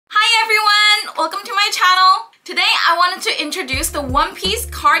welcome to my channel! Today I wanted to introduce the One Piece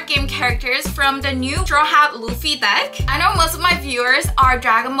card game characters from the new Straw Hat Luffy deck. I know most of my viewers are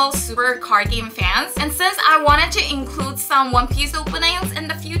Dragon Ball Super card game fans, and since I wanted to include some One Piece openings in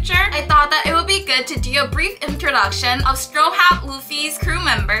the future, I thought that it would be good to do a brief introduction of Straw Hat Luffy's crew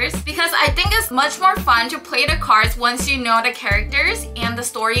members because I think it's much more fun to play the cards once you know the characters and the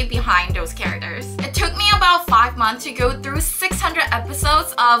story behind those characters. It took me about 5 months to go through 600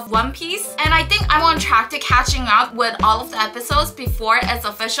 episodes of One Piece, and I think I'm on track to catching up with all of the episodes before its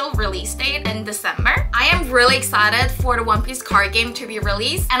official release date in December. I am really excited for the One Piece card game to be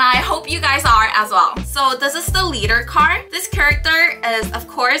released, and I hope you guys are as well. So this is the leader card. This character is, of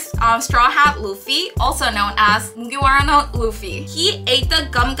course, Straw Hat Luffy, also known as Mugiwara no Luffy. He ate the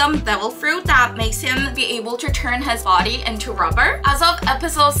Gum Gum Devil Fruit that makes him be able to turn his body into rubber. As of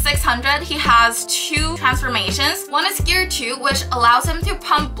episode 600, he has 2 transformations. One is Gear 2, which allows him to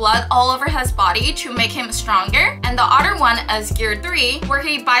pump blood all over his body to make him stronger. And the other one is Gear 3, where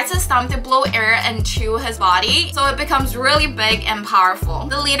he bites his thumb to blow air into his body, so it becomes really big and powerful.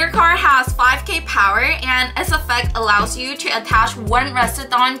 The leader card has 5k power, and its effect allows you to attach one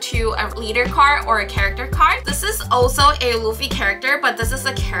Restodon to a leader card or a character card. This is also a Luffy character, but this is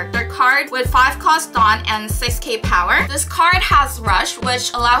a character card with 5 cost Dawn and 6k power. This card has Rush,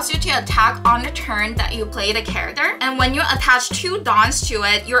 which allows you to attack on the turn that you play the character. And when you attach 2 Dawns to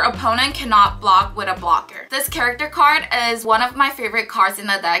it, your opponent cannot block with a blocker. This character card is one of my favorite cards in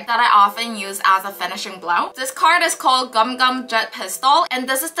the deck that I often use as a finishing blow. This card is called Gum Gum Jet Pistol, and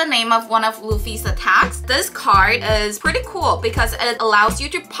this is the name of one of Luffy's attacks. This card is pretty cool because it allows you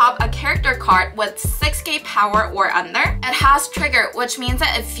to pop a character card with 6k power or under. It has trigger, which means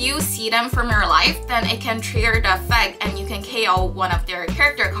that if you see them from your life, then it can trigger the effect and you can KO one of their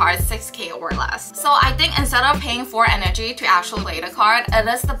character cards 6k or less. So I think instead of paying 4 energy to actually play the card, it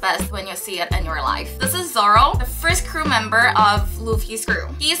is the best when you see it in your life. This is Zoro, the first crew member of Luffy's crew.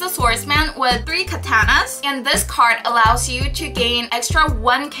 He is a swordsman with 3 katanas, and this card allows you to gain extra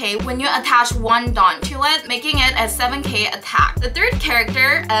 1k when you attach 1 Dawn to it, making it a 7k attack. The third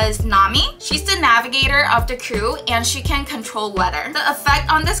character is Nami. She's the navigator of the crew, and she can control weather. The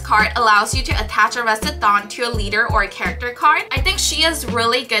effect on this card allows you to attach a Rested Dawn to a leader or a character card. I think she is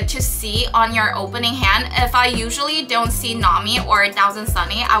really good to see on your opening hand. If I usually don't see Nami or 1000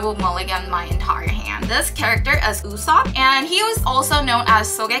 Sunny, I will mulligan my entire hand. This character is Usopp, and he was also known as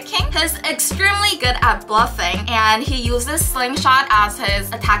Sogeking. He's extremely good at bluffing, and he uses Slingshot as his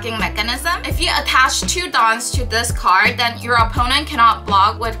attacking mechanism. If you attach 2 Dawns to this card, then your opponent cannot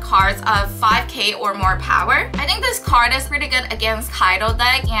block with cards of 5k or more power. I think this card is pretty good against Kaido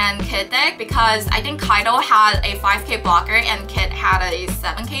deck and Kid deck because I think Kaido had a 5k blocker and Kid had a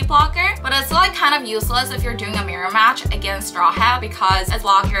 7k blocker, but it's like kind of useless if you're doing a mirror match against Straw Hat because its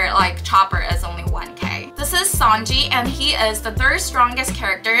blocker like Chopper is only 1k. This is Sanji, and he is the 3rd strongest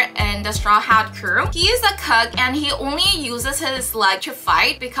character in the Straw Hat crew. He is a cook, and he only uses his leg to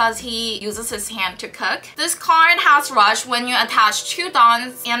fight because he uses his hand to cook. This card has Rush when you attach 2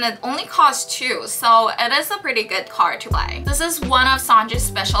 Dawns, and it only costs 2, so it is a pretty good card to play. This is one of Sanji's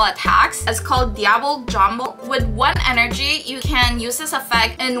special attacks. It's called Diablo Jumbo. With 1 energy, you can use this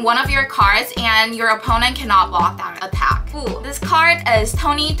effect in one of your cards, and your opponent cannot block that attack. Ooh, this card is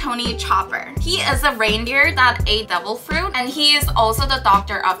Tony Chopper. He is a reindeer that ate devil fruit, and he is also the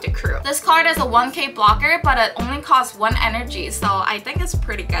doctor of the crew. This card is a 1k blocker, but it only costs 1 energy, so I think it's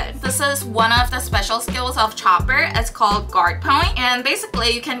pretty good. This is one of the special skills of Chopper. It's called Guard Point, and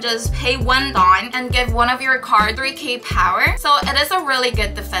basically you can just pay 1 Dawn and give one of your cards 3k power, so it is a really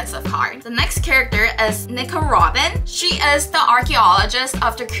good defensive card. The next character is Nika Robin. She is the archaeologist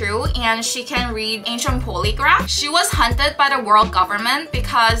of the crew, and she can read ancient polygraph. She was hunted by the world government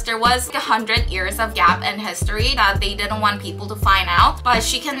because there was 100 years of gap in history that they didn't want people to find out, but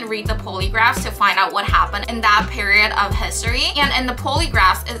she can read the polygraphs to find out what happened in that period of history. And in the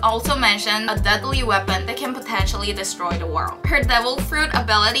polygraphs, it also mentioned a deadly weapon that can potentially destroy the world. Her devil fruit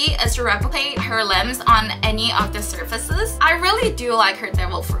ability is to replicate her limbs on any of the surfaces. I really do like her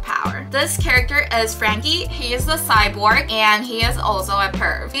devil fruit power. This character is Frankie. He is a cyborg, and he is also a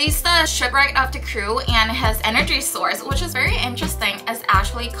perv. He's the shipwright of the crew, and his energy source, which is very interesting, is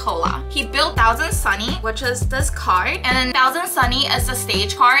actually cola. He built 1000 Sunny, which is this card, and 1000 Sunny is a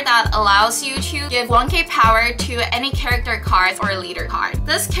stage card that allows you to give 1k power to any character cards or leader card.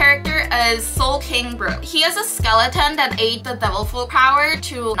 This character is Soul King Brute. He is a skeleton that ate the devil fruit power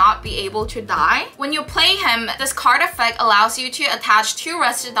to not be able to die. When you play him, this card effect allows you to attach 2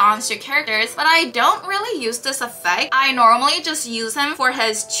 Restodons to characters, but I don't really use this effect. I normally just use him for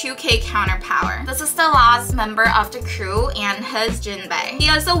his 2k counter power. This is the last member of the crew, and his Jinbei. He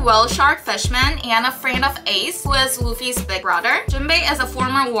is a whale shark fisherman and a friend of Ace, who is Luffy's big brother. Jinbei is a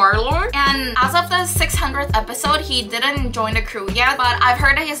former warlord, and as of the 600th episode, he didn't join the crew yet, but I've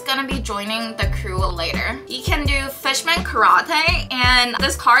heard that he's gonna be joining the crew later. He can do Fishman Karate, and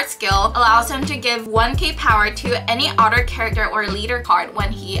this card skill allows him to give 1k power to any other character or leader card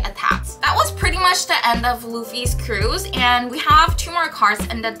when he attacks. That was pretty much the end of Luffy's crews, and we have 2 more cards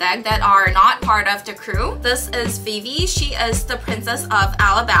in the deck that are not part of the crew. This is Vivi. She is the princess of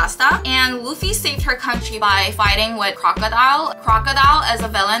Alabasta, and Luffy saved her country by fighting with Crocodile. Crocodile is a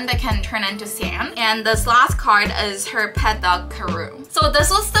villain that can turn into sand, and this last card is her pet dog Karoo. So this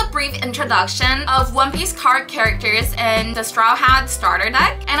was the brief introduction of One Piece card characters in the Straw Hat starter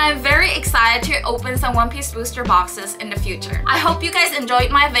deck, and I'm very excited to open some One Piece booster boxes in the future. I hope you guys enjoyed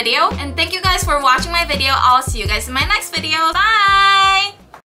my video, and thank you guys for watching my video. I'll see you guys in my next video. Bye!